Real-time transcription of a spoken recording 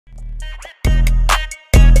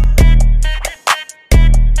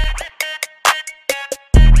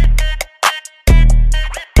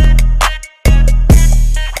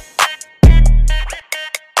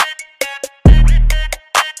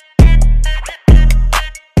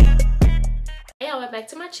welcome back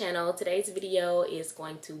to my channel. Today's video is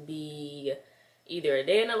going to be either a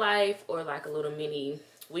day in the life or like a little mini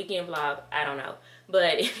weekend vlog. I don't know.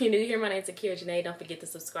 But if you're new here, my name's Akeira Janee. Don't forget to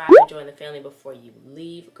subscribe and join the family before you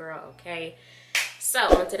leave, girl, okay? So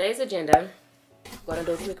on today's agenda, I'm gonna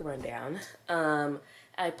do a quick rundown.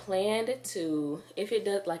 I planned to,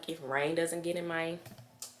 if rain doesn't get in my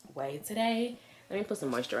way today, let me put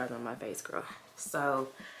some moisturizer on my face, girl. So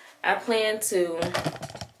I plan to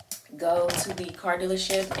go to the car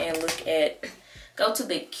dealership and go to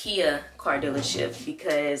the Kia car dealership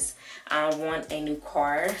because I want a new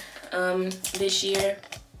car this year,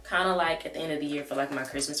 kind of like at the end of the year for like my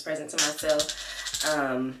Christmas present to myself.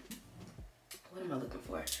 What am I looking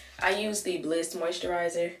for? I use the Bliss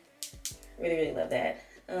moisturizer, really love that.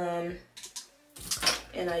 And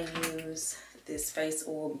I use this face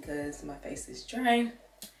oil because my face is dry.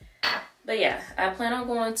 But yeah, I plan on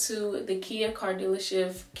going to the Kia car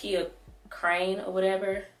dealership, Kia Crane or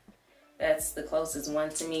whatever. That's the closest one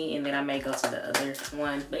to me, and then I may go to the other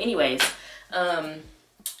one. But anyways, I'm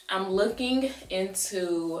looking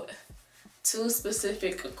into two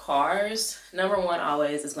specific cars. Number one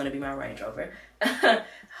always is going to be my Range Rover.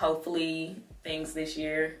 Hopefully things this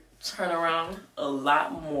year turn around a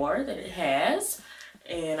lot more than it has,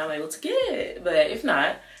 and I'm able to get it. But if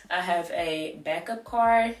not, I have a backup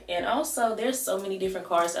car, and also there's so many different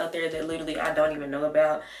cars out there that literally I don't even know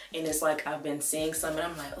about, and it's like I've been seeing some and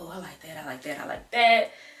I'm like, oh, I like that, I like that, I like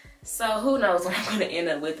that. So who knows what I'm going to end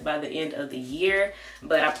up with by the end of the year.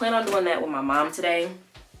 But I plan on doing that with my mom today.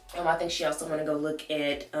 I think she also want to go look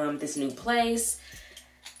at this new place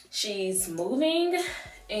she's moving,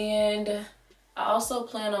 and I also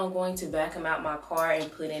plan on going to vacuum out my car and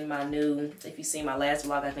put in my new, if you see my last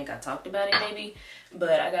vlog, I think I talked about it maybe,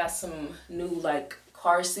 but I got some new like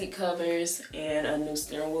car seat covers and a new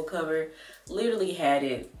steering wheel cover. Literally had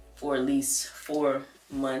it for at least 4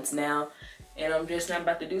 months now, and I'm just not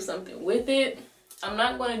about to do something with it. I'm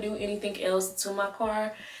not going to do anything else to my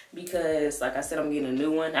car because, like I said, I'm getting a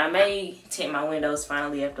new one. I may tint my windows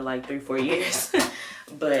finally after like 3-4 years.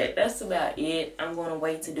 But that's about it. I'm going to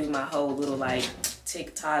wait to do my whole little like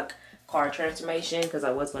TikTok car transformation because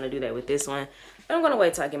I was going to do that with this one. But I'm going to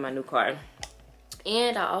wait till I get my new car.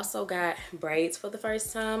 And I also got braids for the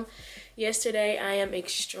first time yesterday. I am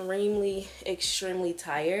extremely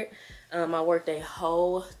tired. I worked a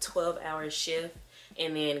whole 12-hour shift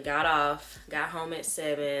and then got home at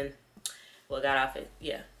 7. Well, got off at,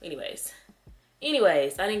 yeah, anyways,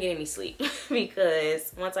 I didn't get any sleep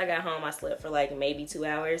because once I got home, I slept for like maybe 2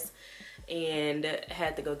 hours and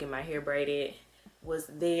had to go get my hair braided. Was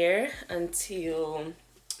there until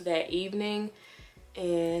that evening,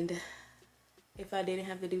 and if I didn't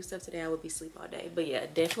have to do stuff today, I would be asleep all day. But yeah,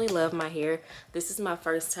 definitely love my hair. This is my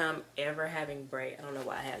first time ever having braid. I don't know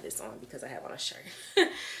why I have this on because I have on a shirt.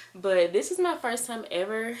 But this is my first time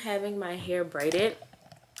ever having my hair braided.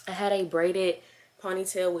 I had a braided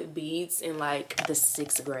ponytail with beads in like the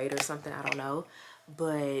 6th grade or something, I don't know,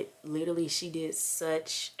 but literally she did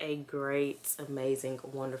such a great, amazing,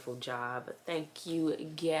 wonderful job. Thank you,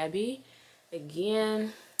 Gabby.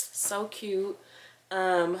 Again, so cute.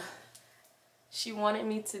 She wanted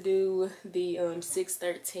me to do the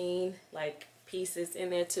 613 like pieces in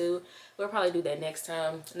there too. We'll probably do that next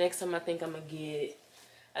time. I think I'm gonna get,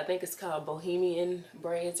 I think it's called Bohemian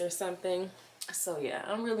braids or something. So yeah,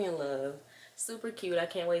 I'm really in love. Super cute. I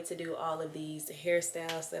can't wait to do all of these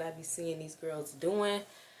hairstyles that I be seeing these girls doing.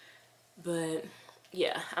 But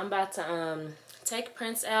yeah, I'm about to take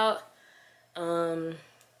Prince out. I'll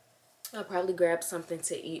probably grab something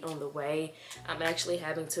to eat on the way. I'm actually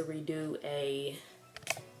having to redo a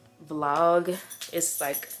vlog. It's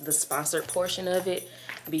like the sponsored portion of it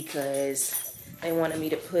because they wanted me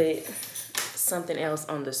to put something else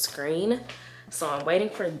on the screen. So I'm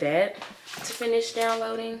waiting for that to finish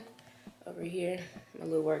downloading. Over here, my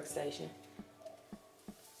little workstation.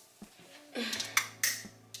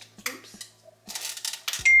 Oops.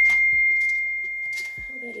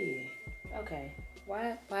 Who that is? Okay.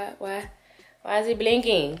 Why is it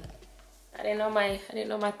blinking? I didn't know my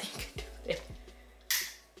thing could do that.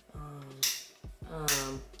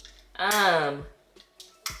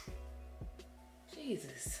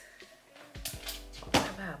 Jesus. What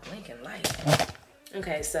about blinking light?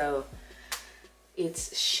 Okay, so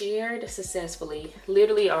it's shared successfully.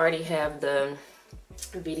 Literally already have the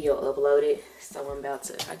video uploaded, so I'm about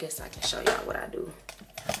to, I guess I can show y'all what I do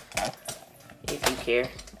if you care.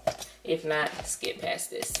 If not, skip past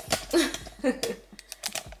this. Oh,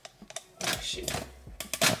 shoot.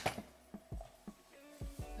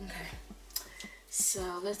 Okay,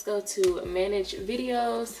 so let's go to manage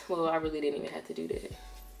videos. Well, I really didn't even have to do that.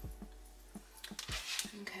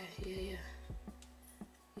 yeah.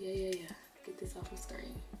 Get this off my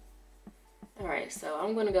screen. All right, so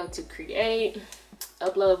I'm gonna go to create,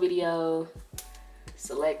 upload video,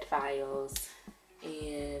 select files,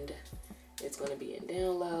 and it's gonna be in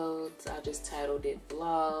downloads. I just titled it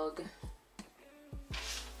vlog.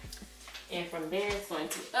 And from there, it's going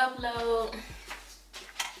to upload.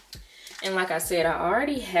 And like I said, I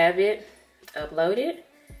already have it uploaded.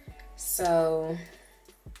 So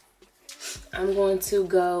I'm going to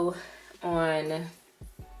go on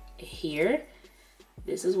here.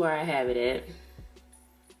 This is where I have it at.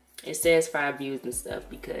 It says 5 views and stuff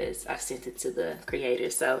because I sent it to the creator.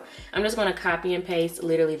 So I'm just gonna copy and paste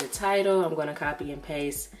literally the title. I'm gonna copy and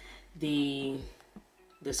paste the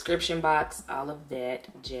description box, all of that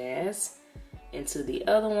jazz, into the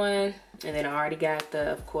other one. And then I already got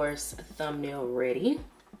the, of course, thumbnail ready.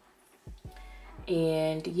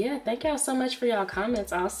 And yeah, thank y'all so much for y'all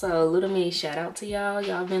comments. Also, little me, shout out to y'all.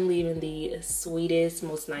 Y'all been leaving the sweetest,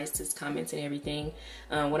 most nicest comments and everything.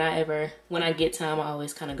 When I get time, I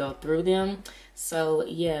always kind of go through them. So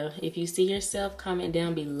yeah, if you see yourself, comment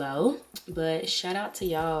down below. But shout out to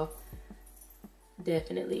y'all,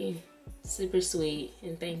 definitely super sweet,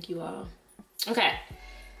 and thank you all. Okay,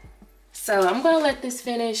 so I'm gonna let this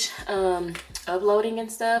finish uploading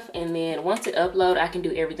and stuff, and then once it uploads, I can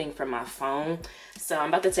do everything from my phone. So I'm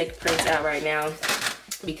about to take prints out right now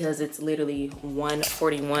because it's literally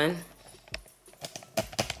 1:41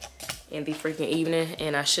 in the freaking evening,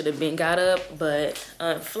 and I should have been got up, but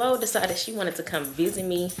Flo decided she wanted to come visit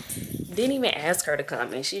me. Didn't even ask her to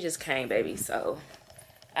come, and she just came, baby. So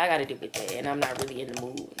I gotta deal with that, and I'm not really in the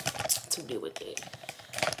mood to deal with it.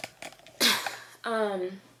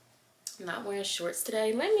 I'm not wearing shorts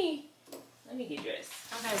today. Let me get dressed.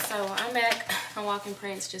 Okay, so I'm back from walking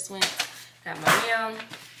prints. Just went, got my nail.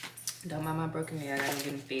 Don't mind my broken nail, I gotta get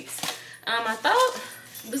them fixed. I thought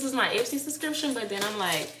this was my Ipsy subscription, but then I'm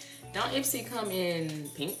like, don't Ipsy come in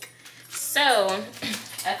pink? So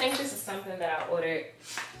I think this is something that I ordered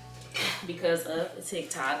because of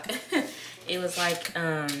TikTok. It was like,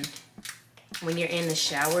 when you're in the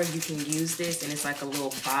shower, you can use this, and it's like a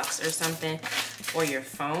little box or something for your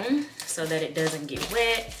phone so that it doesn't get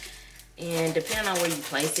wet. And depending on where you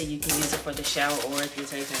place it, you can use it for the shower, or if you're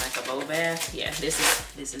taking like a bowl bath. Yeah, this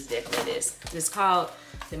is definitely this. It's called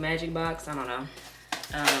the Magic Box. I don't know.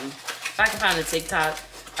 If I can find the TikTok,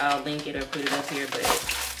 I'll link it or put it up here. But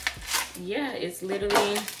yeah, it's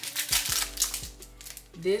literally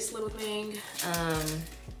this little thing.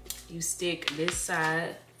 You stick this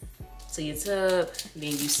side to your tub,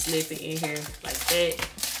 then you slip it in here like that,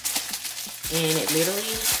 and it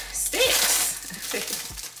literally sticks.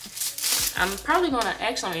 I'm probably gonna,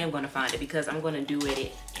 actually I am gonna find it because I'm gonna do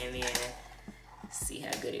it and then see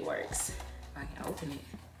how good it works. If I can open it.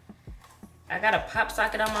 I got a pop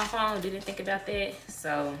socket on my phone, didn't think about that,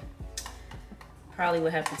 so probably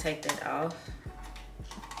would have to take that off.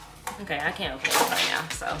 Okay, I can't open it right now,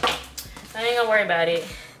 so I ain't gonna worry about it.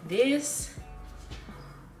 This,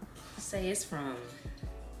 say it's from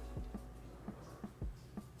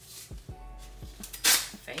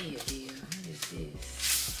Fayetteville. What is this?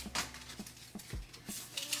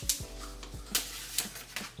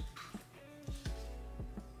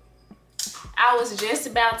 I was just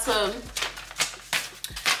about to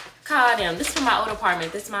call them. This is from my old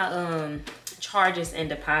apartment. This is my charges and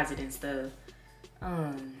deposit and stuff.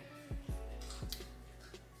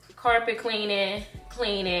 Carpet cleaning,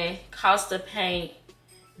 cost of paint,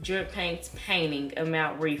 drip paints, painting,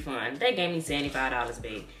 amount refund. They gave me $75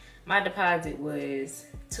 back. My deposit was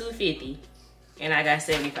 $250 and I got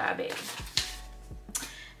 $75 back.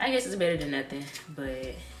 I guess it's better than nothing,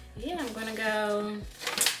 but yeah, I'm gonna go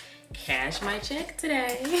cash my check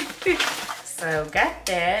today. So got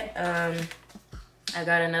that. I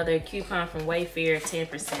got another coupon from Wayfair,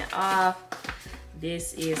 10% off.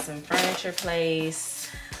 This is some furniture place.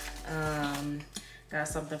 Got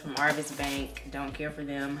something from Arvis Bank, don't care for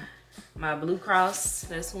them. My Blue Cross,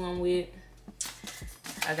 that's who I'm with.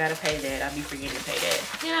 I gotta pay that, I'll be forgetting to pay that.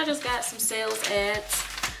 Then I just got some sales ads.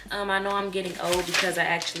 I know I'm getting old because I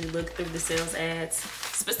actually looked through the sales ads,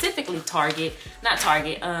 specifically Kroger's,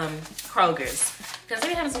 because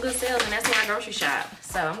they're having some good sales and that's my grocery shop.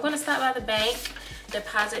 So I'm gonna stop by the bank,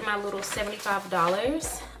 deposit my little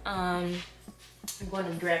 $75. I'm going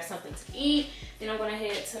to grab something to eat. Then I'm going to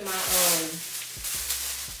head to my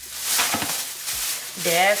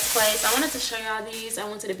dad's place. I wanted to show y'all these. I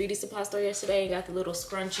went to the beauty supply store yesterday and got the little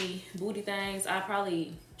scrunchy booty things. I'll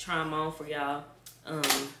probably try them on for y'all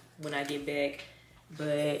when I get back.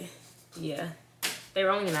 But yeah, they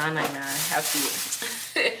were only $9.99.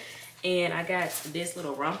 How cute. And I got this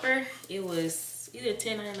little romper. It was either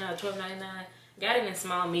 $10.99 or $12.99. Got it in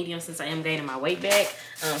small, medium, since I am gaining my weight back.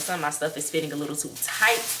 Some of my stuff is fitting a little too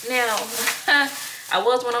tight now. I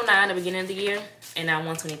was 109 at the beginning of the year, and now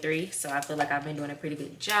 123. So I feel like I've been doing a pretty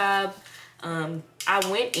good job. I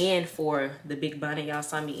went in for the big bonnet y'all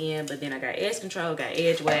saw me in, but then I got edge control, got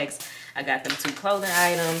edge wax. I got them 2 clothing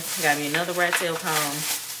items. Got me another rat tail comb.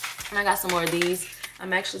 And I got some more of these.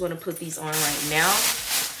 I'm actually going to put these on right now.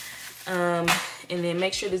 And then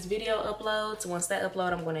make sure this video uploads. Once that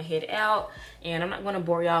uploads, I'm going to head out. And I'm not going to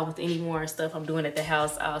bore y'all with any more stuff I'm doing at the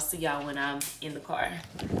house. I'll see y'all when I'm in the car.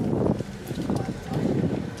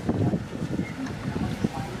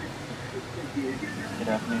 Good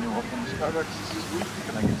afternoon, welcome to Starbucks. This is Luke.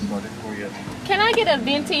 Can I get started for you? Can I get a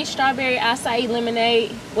venti strawberry acai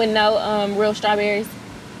lemonade with no real strawberries?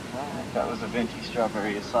 That was a venti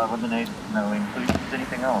strawberry acai lemonade with no inclusions.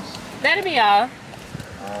 Anything else? That'll be all.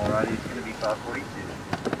 Alrighty, it's gonna be $5.42.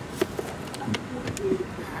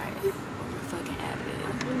 Alright, fucking admin.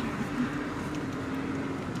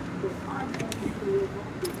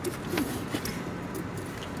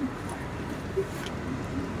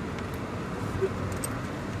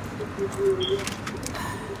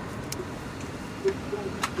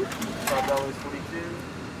 $5.42.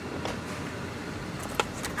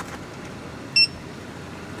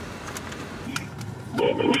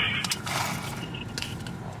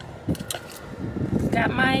 Got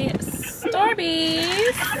my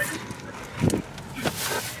Starbies.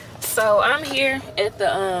 So I'm here at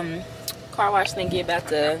the car wash thingy, about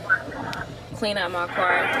to clean out my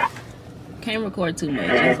car. Can't record too much.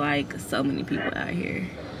 There's like so many people out here,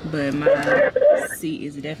 but my seat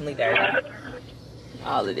is definitely dirty.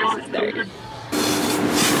 All of this is dirty.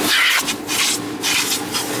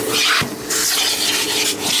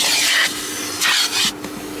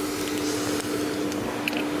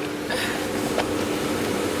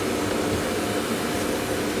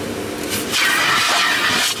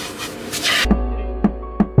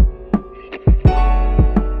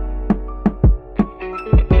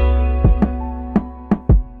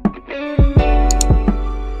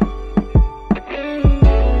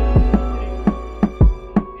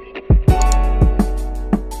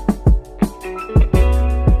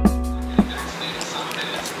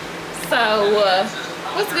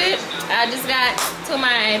 What's good? I just got to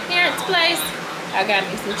my parents' place. I got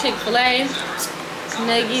me some Chick-fil-A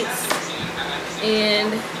nuggets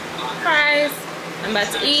and fries. I'm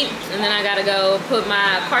about to eat, and then I gotta go put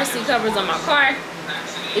my car seat covers on my car.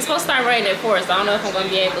 It's supposed to start raining at 4, so I don't know if I'm gonna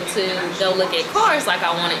be able to go look at cars like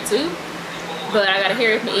I wanted to. But I gotta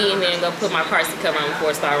hurry up and eat and then go put my car seat cover on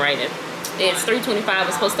before it starts raining. It's 3:25.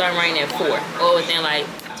 It's supposed to start raining at 4, or within like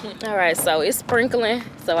 20. All right, so it's sprinkling,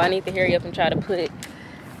 so I need to hurry up and try to put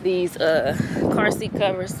these car seat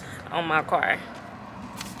covers on my car.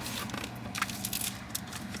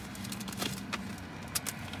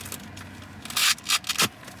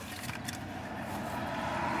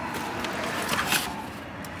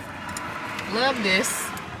 Love this.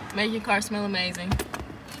 Make your car smell amazing.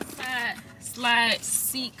 Slide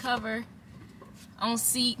seat cover on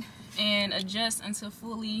seat and adjust until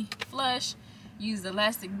fully flush. Use the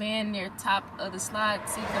elastic band near top of the slide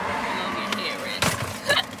seat cover below your headrest.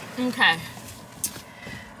 Okay.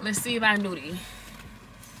 Let's see if I can do these.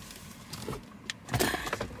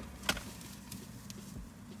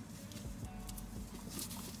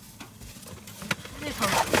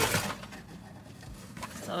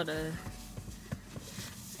 So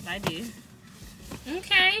I did.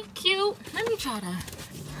 Okay, cute. Let me try to.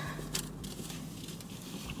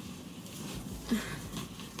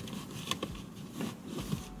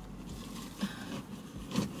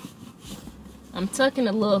 I'm tucking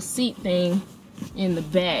a little seat thing in the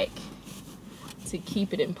back to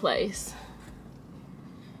keep it in place.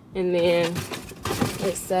 And then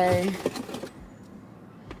let's say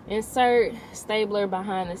insert stapler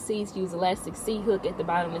behind the seats. Use elastic seat hook at the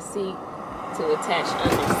bottom of the seat to attach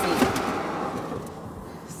under seat.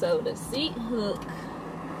 So the seat hook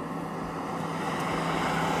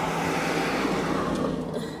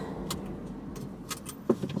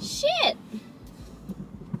shit,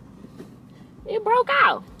 it broke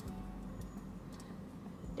out.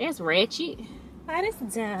 That's ratchet. That is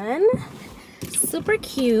done. Super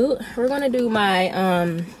cute. We're gonna do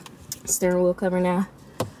my steering wheel cover now.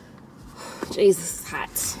 Jesus, it's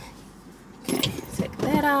hot. Okay, take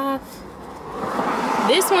that off.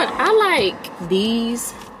 This one, I like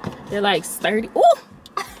these. They're like sturdy. Ooh!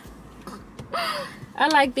 I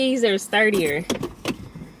like these. They're sturdier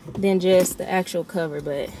than just the actual cover,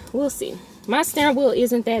 but we'll see. My steering wheel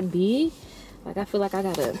isn't that big. Like, I feel like I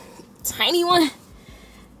got a tiny one.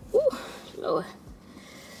 Ooh, Lord.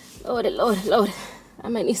 Lord, Lord, Lord. I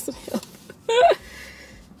might need some help.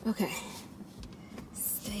 Okay.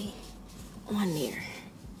 Stay on there.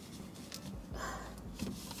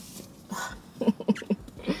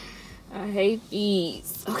 I hate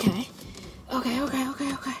these. Okay. Okay, okay,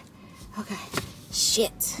 okay, okay. Okay.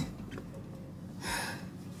 Shit.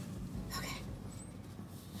 Okay.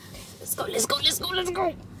 Okay. Let's go, let's go, let's go, let's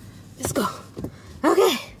go. Let's go.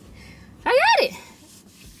 Okay. I got it.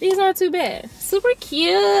 These aren't too bad. Super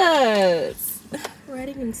cute.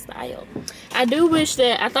 Writing in style. I do wish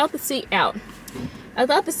that I thought the seat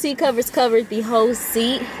covers covered the whole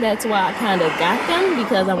seat. That's why I kind of got them,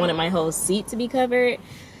 because I wanted my whole seat to be covered.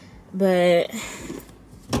 But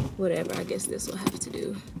whatever, I guess this will have to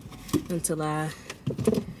do until I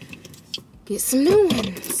get some new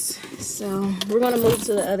ones. So we're gonna move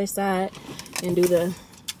to the other side and do the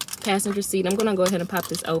passenger seat. I'm gonna go ahead and pop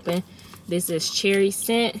this open. This is cherry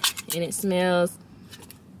scent and it smells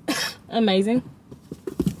amazing.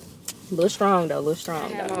 A little strong though, a little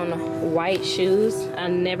strong. I have on white shoes. I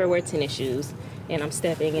never wear tennis shoes, and I'm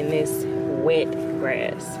stepping in this wet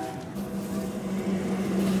grass.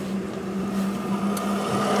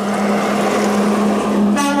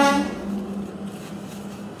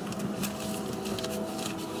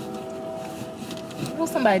 Well,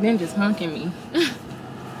 somebody then just honking me.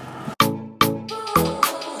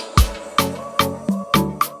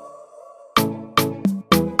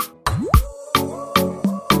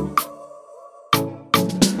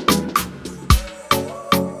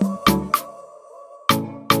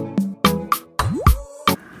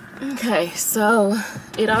 Okay, so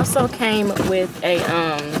it also came with a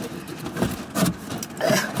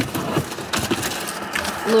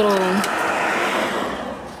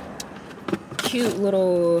cute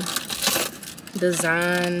little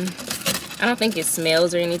design. I don't think it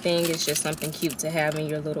smells or anything. It's just something cute to have in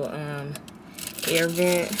your little air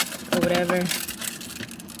vent or whatever.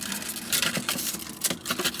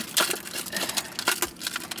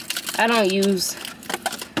 I don't use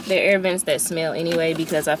the air vents that smell anyway,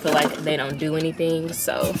 because I feel like they don't do anything.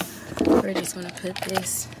 So we're just gonna put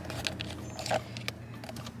this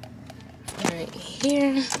right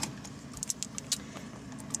here.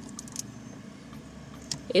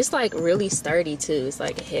 It's like really sturdy too. It's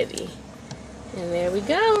like heavy. And there we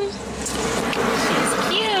go. She's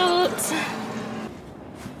cute.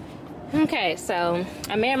 Okay, so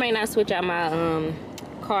I may or may not switch out my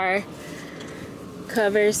car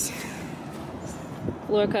covers,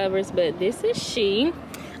 floor covers, but this is she.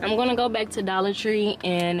 I'm gonna go back to Dollar Tree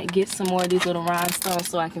and get some more of these little rhinestones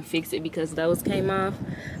so I can fix it, because those came off.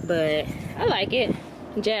 But I like it.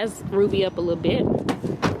 Jazz Ruby up a little bit.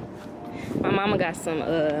 My mama got some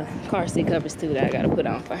car seat covers too that I gotta put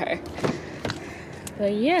on for her.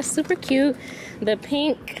 But yeah, super cute. The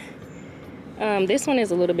pink, this one is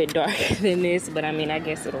a little bit darker than this, but I mean, I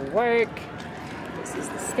guess it'll work. This is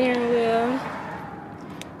the steering wheel.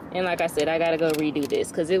 And like I said, I gotta go redo this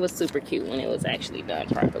because it was super cute when it was actually done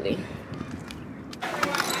properly.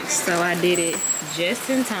 So I did it just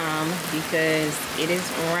in time because it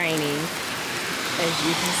is raining, as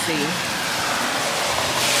you can see.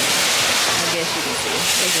 I guess you can see,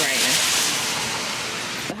 it's raining.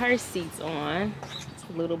 The her seat's on, it's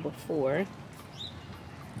a little before.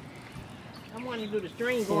 I want to do the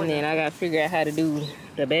string going. And then I gotta figure out how to do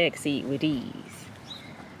the back seat with these.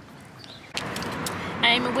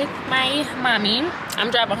 I'm with my mommy. I'm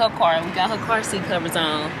driving her car. We got her car seat covers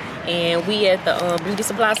on, and we at the beauty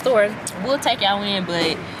supply store. We'll take y'all in,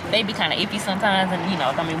 but they be kind of iffy sometimes, and you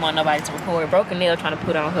know, don't even want nobody to record. Broken nail trying to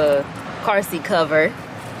put on her car seat cover,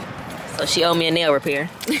 so she owed me a nail repair.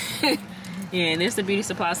 Yeah, and this is the beauty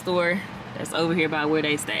supply store that's over here by where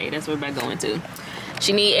they stay. That's where we're going to.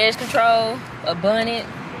 She need edge control, a bonnet,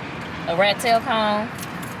 a rat tail comb,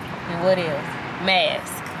 and what else?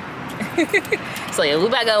 Mask. So yeah, we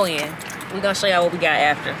about to go in. We're gonna show y'all what we got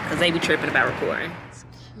after, because they be tripping about recording. It's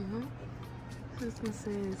cute. This one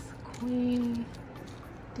says Queen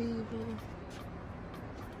Diva.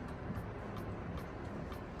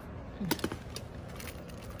 I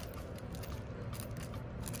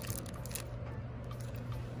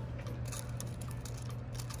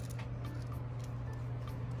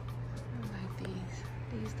like these.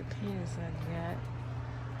 These the pants I got.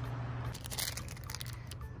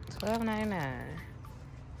 $12.99.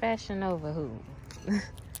 Fashion Nova hoop.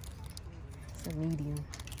 It's a medium.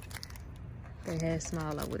 If they had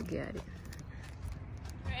small, I would have got it.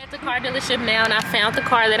 We're at the car dealership now, and I found the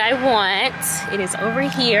car that I want. It is over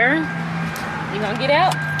here. You gonna get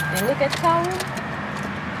out and look at the car?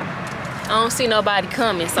 I don't see nobody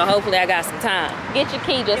coming, so hopefully I got some time. Get your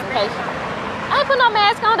key just in case. I ain't put no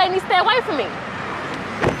mask on. They need to stay away from me.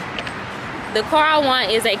 The car I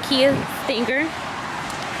want is a Kia Stinger.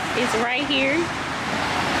 It's right here.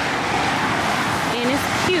 And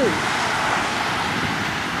it's cute.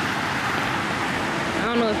 I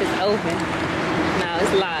don't know if it's open. No,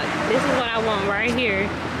 it's locked. This is what I want right here.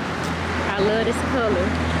 I love this color.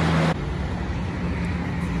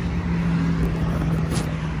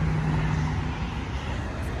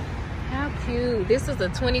 How cute. This is a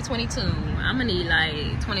 2022. I'm gonna need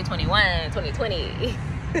like 2021, 2020.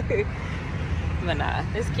 But nah,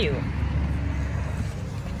 it's cute.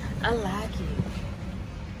 I like it.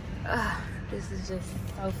 This is just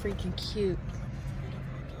so freaking cute.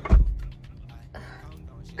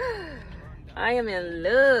 I am in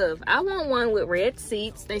love. I want one with red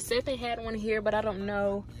seats. They said they had one here, but I don't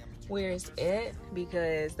know where it's at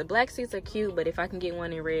because the black seats are cute, but if I can get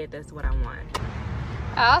one in red, that's what I want.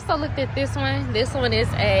 I also looked at this one. This one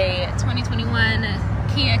is a 2021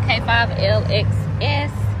 Kia K5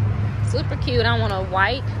 LXS. Super cute. I want a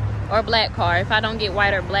white or black car. If I don't get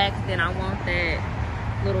white or black, then I want that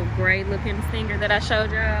little gray looking Stinger that I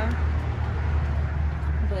showed y'all.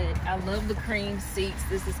 But I love the cream seats.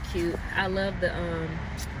 This is cute. I love the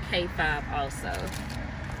K5 also.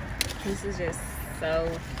 This is just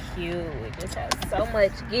so cute. This has so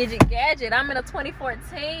much gadget. I'm in a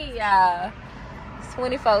 2014, y'all. It's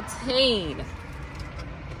 2014.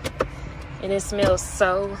 And it smells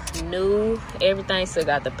so new. Everything still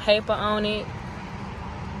got the paper on it.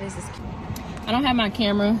 This is cute. I don't have my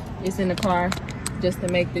camera. It's in the car just to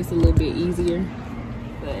make this a little bit easier.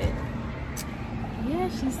 But yeah,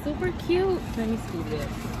 she's super cute. Let me see this.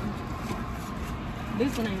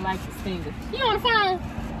 This one ain't like the Stinger. You on the phone?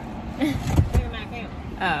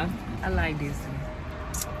 Oh, I like this one.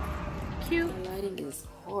 Cute. The lighting is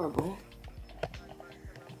horrible.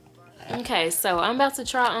 Okay, so I'm about to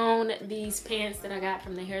try on these pants that I got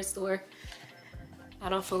from the hair store. I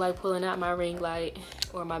don't feel like pulling out my ring light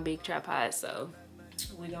or my big tripod, so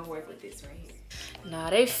we're gonna work with this right here. Nah,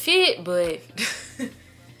 they fit, but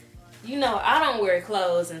you know, I don't wear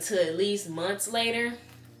clothes until at least months later,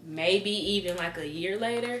 maybe even like a year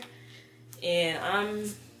later. And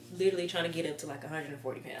I'm literally trying to get up to like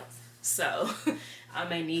 140 pounds. So I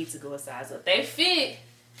may need to go a size up. They fit,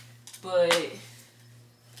 but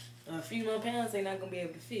a few more pounds they're not gonna be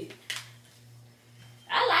able to fit.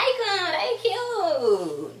 I like them, they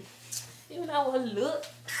cute. You know what look.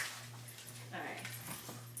 Alright.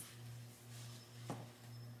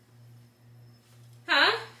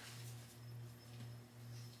 Huh?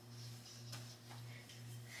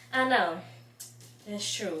 I know.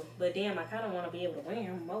 That's true. But damn, I kind of want to be able to wear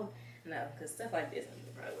them more. No, because stuff like this I'm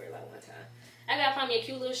going to probably wear like one time. I got to find me a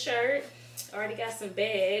cute little shirt. Already got some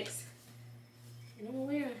bags. And I'm going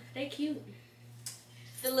to wear them. They cute.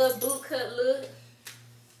 The little boot cut look.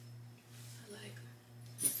 I like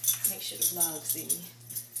them. Make sure the vlog see me.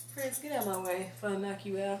 Prince, get out of my way before I knock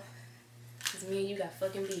you out. Because me and you got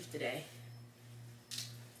fucking beef today.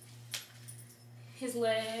 His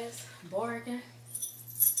last bargain.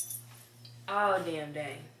 All damn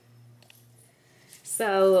day.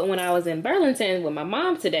 So when I was in Burlington with my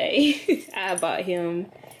mom today, I bought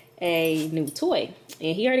him a new toy.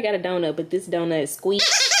 And he already got a donut, but this donut is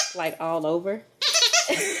squeezed like all over.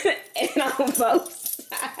 And on both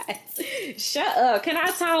sides. Shut up. Can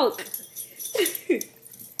I talk?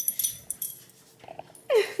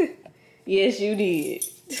 Yes, you did.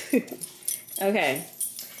 Okay.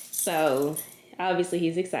 So obviously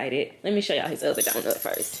he's excited. Let me show y'all his other donut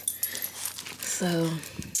first. So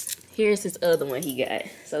here's his other one he got.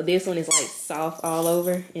 So this one is like soft all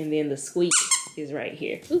over, and then the squeak is right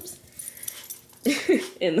here. Oops.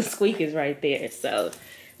 And the squeak is right there. So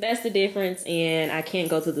that's the difference, and I can't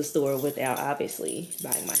go to the store without obviously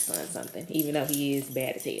buying my son something, even though he is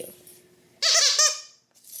bad as hell.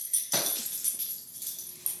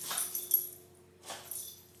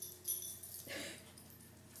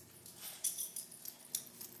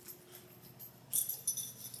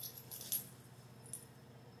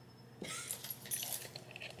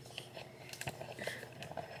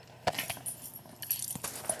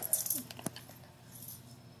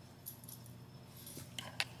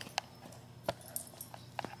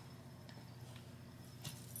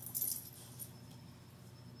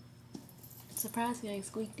 Surprised he ain't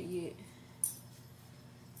squeaked it yet.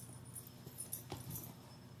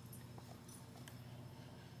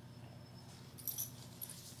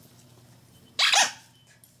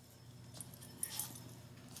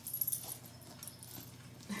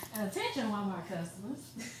 Attention, Walmart customers.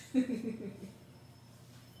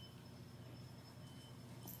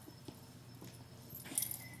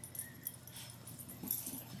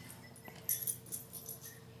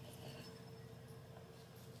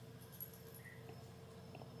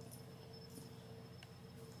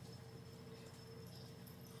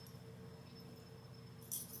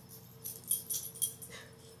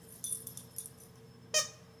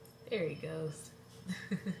 There he goes.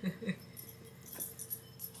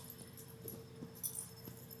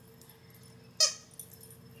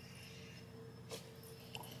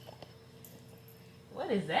 What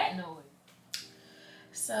is that noise?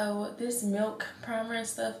 So this milk primer and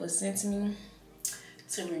stuff was sent to me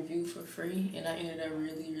to review for free, and I ended up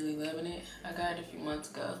really loving it. I got it a few months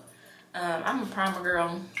ago. I'm a primer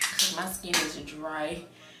girl because my skin is dry.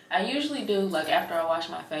 I usually do, like after I wash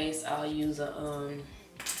my face, I'll use a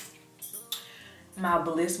my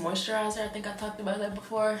Bliss moisturizer. I think I talked about that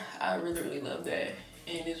before. I really love that,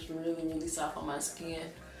 and it's really soft on my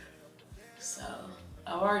skin. So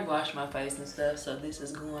I've already washed my face and stuff, so this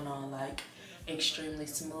is going on like extremely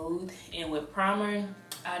smooth. And with primer,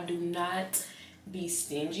 I do not be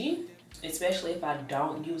stingy, especially if I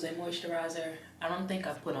don't use a moisturizer. I don't think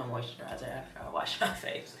I put on moisturizer after I wash my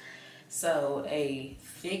face. So a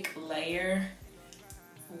thick layer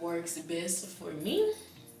works best for me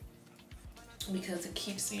because it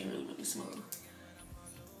keeps me really smooth.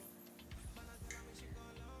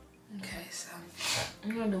 Okay, so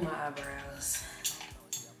I'm gonna do my eyebrows.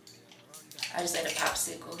 I just ate a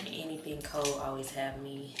popsicle, and anything cold always have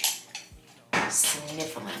me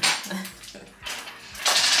sniffling.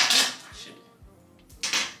 Shoot.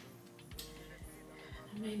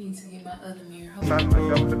 I may need to get my other mirror.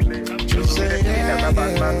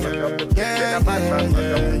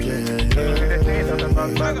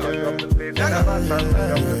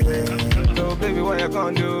 So baby, what you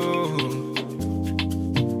gonna do?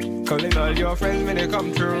 Calling all your friends when they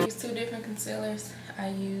come through. I use two different concealers. I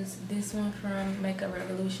use this one from Makeup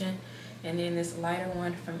Revolution, and then this lighter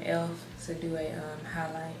one from e.l.f. to do a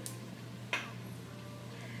highlight.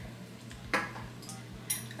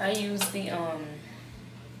 I use the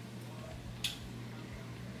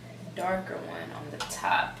darker one on the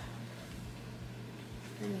top.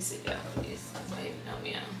 Let me sit down with this. Baby, know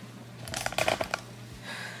me out.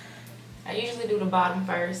 I usually do the bottom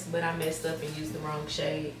first, but I messed up and used the wrong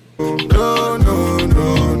shade. No.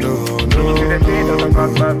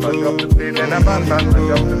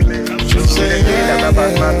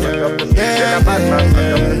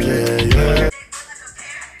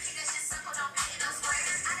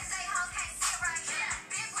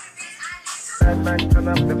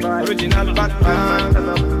 Original Batman.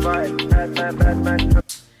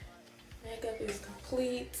 Makeup is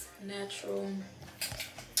complete, natural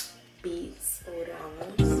beats or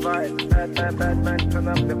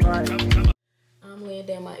I'm laying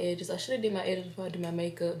down my edges. I should have did my edges before I did my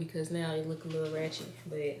makeup because now they look a little ratchet,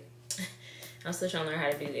 but I'm still trying to learn how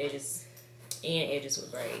to do the edges and edges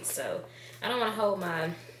with braids. So I don't want to hold my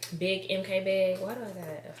big MK bag. Why do I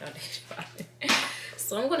got a foundation bottle?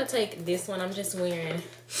 So I'm gonna take this one. I'm just wearing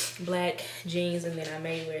black jeans, and then I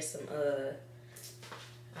may wear some I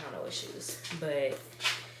don't know what shoes, but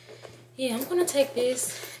yeah, I'm gonna take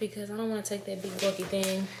this because I don't want to take that big bulky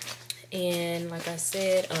thing. And like I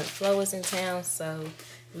said, Aunt Flo is in town, so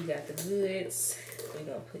we got the goods. We're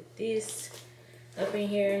gonna put this up in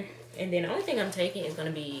here, and then the only thing I'm taking is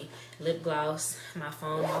gonna be lip gloss, my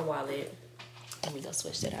phone, my wallet. Let me go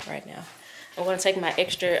switch that out right now. I'm gonna take my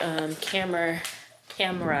extra camera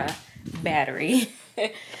battery.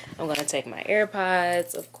 I'm gonna take my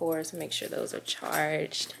AirPods, of course, make sure those are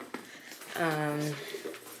charged.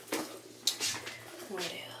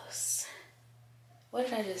 What else? What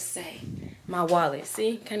did I just say? My wallet.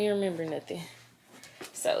 See, can't even remember nothing.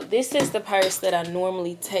 So this is the purse that I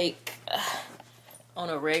normally take on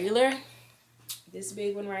a regular. This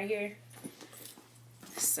big one right here.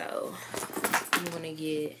 So I'm gonna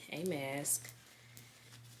get a mask.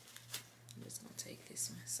 I'm just gonna take this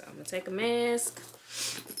one. So I'm gonna take a mask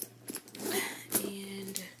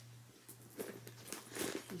and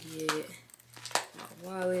get my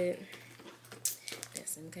wallet.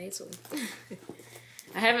 That's MK too.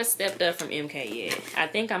 I haven't stepped up from MK yet. I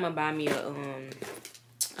think I'm gonna buy me a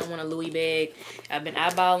I want a Louis bag. I've been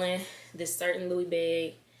eyeballing this certain Louis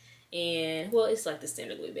bag, and well, it's like the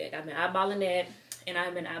standard Louis bag. I've been eyeballing that, and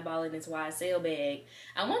I've been eyeballing this YSL bag.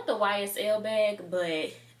 I want the YSL bag,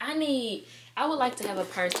 but I would like to have a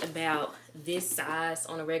purse about this size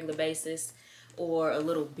on a regular basis or a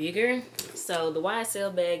little bigger. So the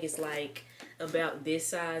YSL bag is like about this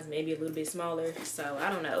size, maybe a little bit smaller. So I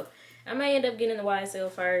don't know. I may end up getting the YSL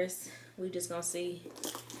first. We just gonna see.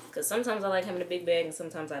 Because sometimes I like having a big bag and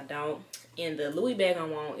sometimes I don't. And the Louis bag I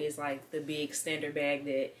want is like the big standard bag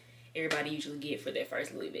that everybody usually get for their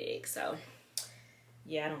first Louis bag. So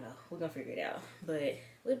yeah, I don't know. We're gonna figure it out. But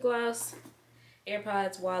lip gloss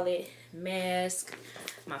AirPods, wallet, mask.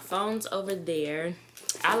 My phone's over there.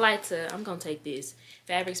 I'm gonna take this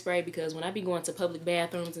fabric spray because when I be going to public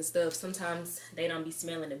bathrooms and stuff, sometimes they don't be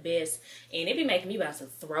smelling the best. And it be making me about to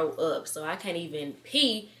throw up. So I can't even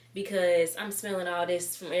pee because I'm smelling all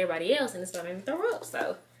this from everybody else and it's gonna make me throw up.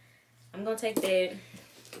 So I'm gonna take that.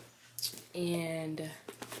 And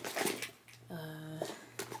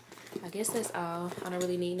I guess that's all. I don't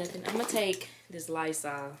really need nothing. I'm gonna take this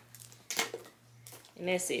Lysol. And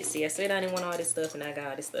that's it. See, I said I didn't want all this stuff and I got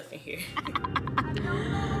all this stuff in here.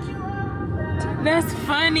 That's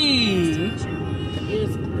funny.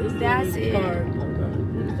 That's it.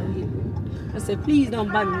 I said, please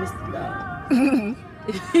don't bite me, Mr. Dog.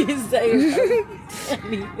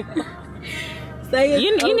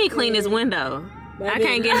 You need to clean this window. I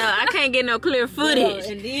can't get no clear footage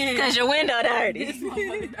because your window dirty. This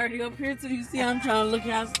motherfucker dirty up here too. You see, I'm trying to look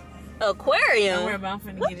out. Aquarium. Don't worry about. I'm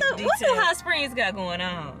finna What get the it detailed. Hot Springs got going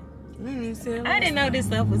on? I didn't know this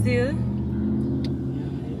stuff was here.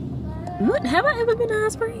 What? Have I ever been to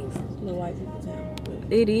Hot Springs? The white people town.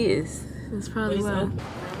 It is. That's probably why. I'm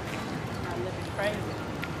looking crazy.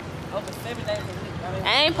 Over 7 days a week.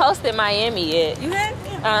 I ain't posted Miami yet. You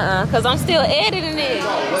have? Cause I'm still editing it.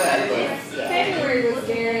 February was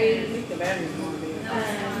very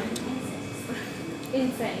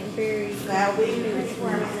insane, very.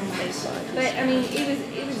 But I mean,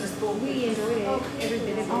 it was just cool. We enjoyed it every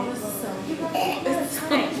bit of it.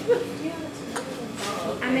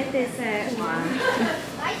 I met this wine.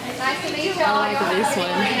 Nice to meet y'all. I like this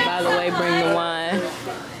one. By the way, bring the wine.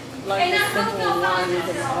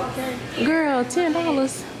 Girl,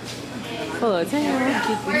 $10. Oh,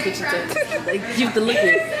 $10. You have to look at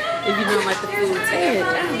it if you don't like the food.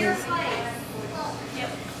 This one.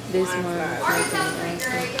 This one.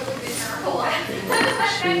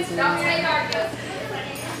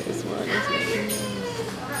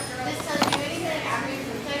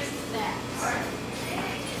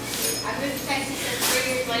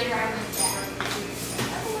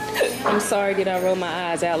 I'm sorry, did I roll my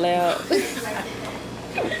eyes out loud?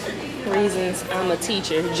 Reasons, I'm a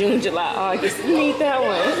teacher. June, July, August. You need that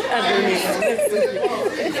one. I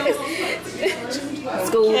do.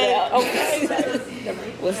 School out. Okay.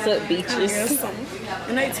 What's up, beaches?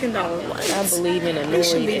 And they $10 wine. I believe in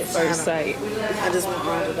annoying at first sight. I just want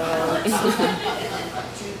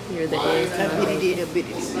 $100. You're the egg. That's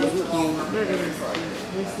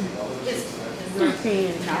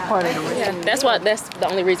the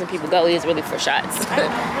only reason people go is really for shots.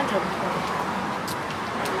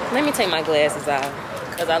 Let me take my glasses off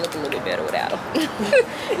because I look a little bit better without them.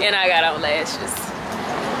 And I got on lashes.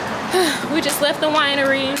 We just left the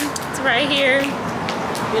winery. It's right here.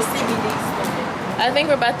 I think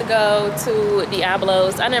we're about to go to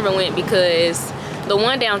Diablo's. I never went because the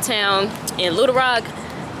one downtown in Little Rock,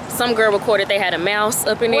 some girl recorded they had a mouse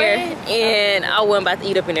up in there, and I wasn't about to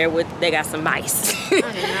eat up in there with. They got some mice,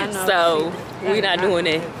 so we're not doing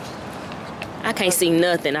it. I can't see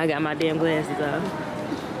nothing. I got my damn glasses off.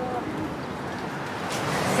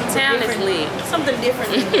 The town is lit. Something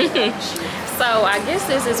different. So I guess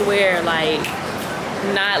this is where like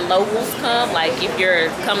not locals come. Like if you're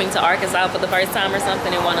coming to Arkansas for the first time or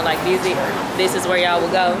something and want to like visit, this is where y'all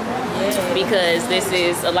will go. Because this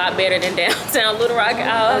is a lot better than downtown Little Rock,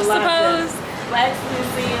 I suppose. Wax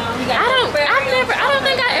Museum. I don't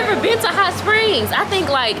think I ever been to Hot Springs. I think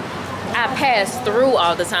like I passed through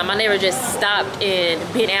all the time. I never just stopped and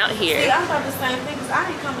been out here. See, I thought the same thing because I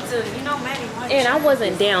ain't coming to, Manny. And I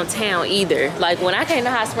wasn't downtown either. Like when I came to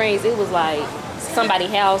Hot Springs, it was like somebody's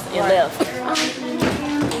house and left.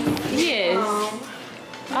 Yes.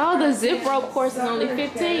 All the zip rope course is only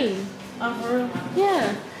 15. For real?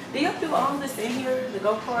 Yeah. Do you do all this in here, the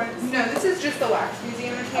go-karts? No, this is just the wax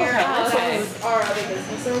museum in here. Okay. This is our other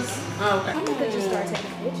businesses. Oh, okay. I could just start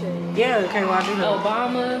taking pictures. Yeah, okay, well I do know.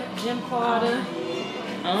 Obama, Jim Carter.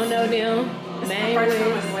 I don't know them. Man, First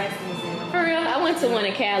time at the Wax Museum. for real, I went to one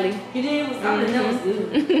in Cali. You did? I didn't know it was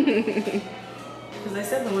good. Because they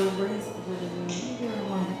said the one in Braids was good.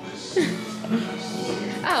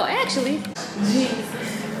 Oh, actually. Look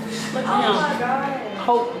at him. Oh my God.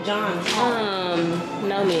 Hope John.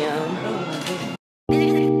 No, ma'am.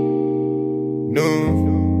 No.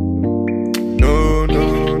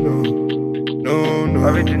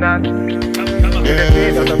 Original.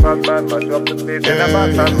 Original bad man, mash up the place. In a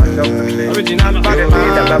bad man, mash up the place. Original bad man,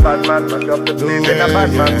 mash up the place. In a bad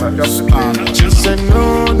man, mash up the place. Just say no.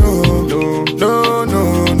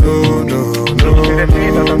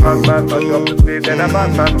 Original bad man, mash up the place. In a bad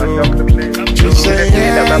man, mash up the place. Just say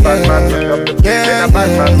Original bad man, mash up the place. In a bad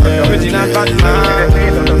man, mash up the place.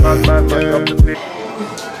 Original bad man, mash up the place.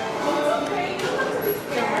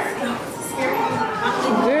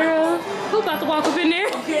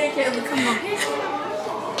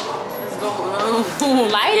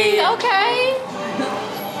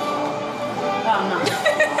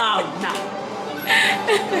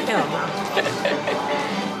 Hell no.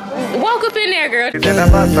 Walk up in there, girl.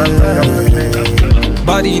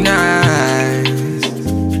 Body nice.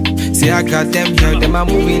 See, I got them girls, them are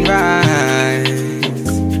moving right.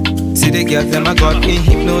 See the girls, them a got me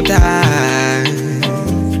hypnotized.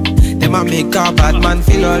 Them a make a bad man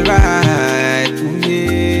feel alright.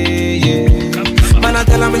 Yeah, yeah. Man, I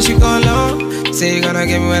tell her when she go low. Say you gonna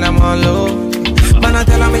get me when I'm on low. Man, I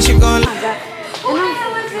tell her when she go low.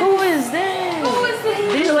 Who is that?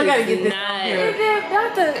 This I gotta get this out here.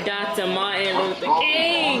 Dr. Martin Luther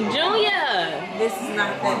King Jr. This is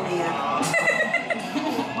not that man.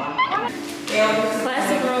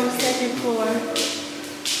 Classic room, second floor.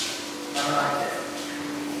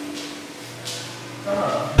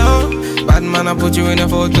 Bad man, I put you in a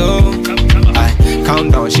photo. I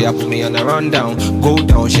count down, she a put me on a rundown. Go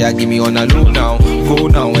down, she a give me on a low now. Go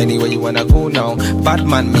now, anywhere you wanna go now. Bad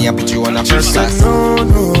man, me I put you on a first class. No,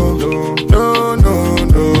 no, no, no, no,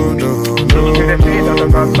 no, no.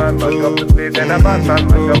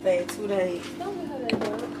 Day, 2 days.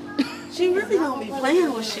 She really don't be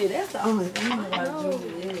playing with shit. That's the only thing about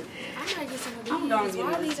Julie. I'm gonna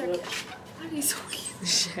get these are. Why these so cute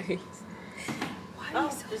shades? Why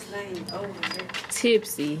these this name over there?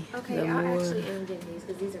 Tipsy. Okay, I actually am getting these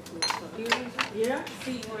because these are cool. Yeah.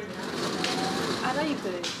 I know you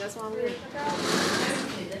could. That's why I'm good.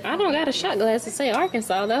 I don't got a shot glass to say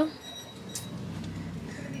Arkansas though.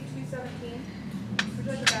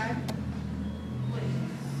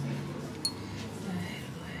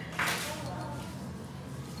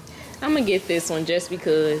 I'm gonna get this one just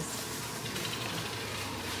because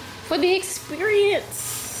for the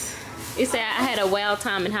experience. It said I had a wild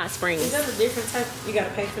time in Hot Springs. Is that a different type? You gotta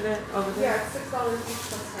pay for that over there? Yeah, $6 each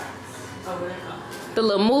plus tax. Over there. The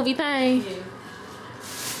little movie thing, Yeah.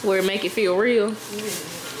 where it make it feel real.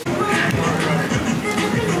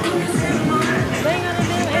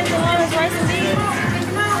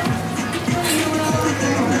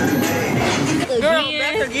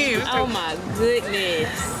 Again? Oh my goodness.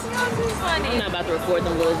 I'm not about to record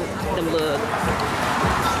them little.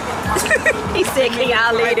 He said, can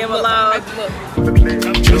y'all leave them alone?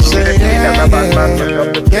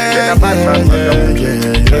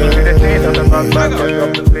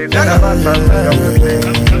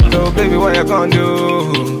 So baby, what you gonna do?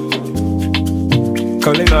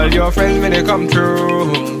 Calling all your friends when they come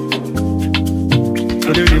through. So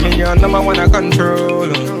you give me your number one I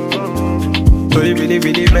control. So you really,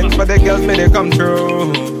 really meant for the girls when they come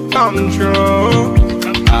through. Come through.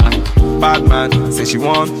 Bad man, say she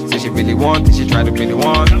want, say she really want, say she try to be the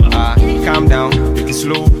one. Calm down, take it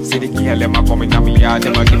slow. Say the girl, let me come in on me yard,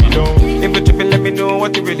 them a give me low. If you tripping, let me know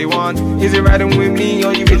what you really want. Is it riding with me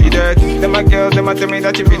or you really dirt? Them a girls, them a tell me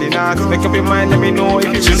that you really not. Make up your mind, let me know if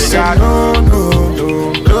you really got. No, no,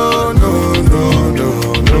 no, no, no, no, no, no.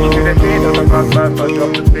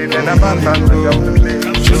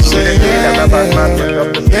 She say yeah, yeah, yeah,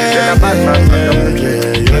 yeah, yeah,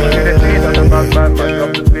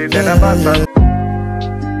 yeah.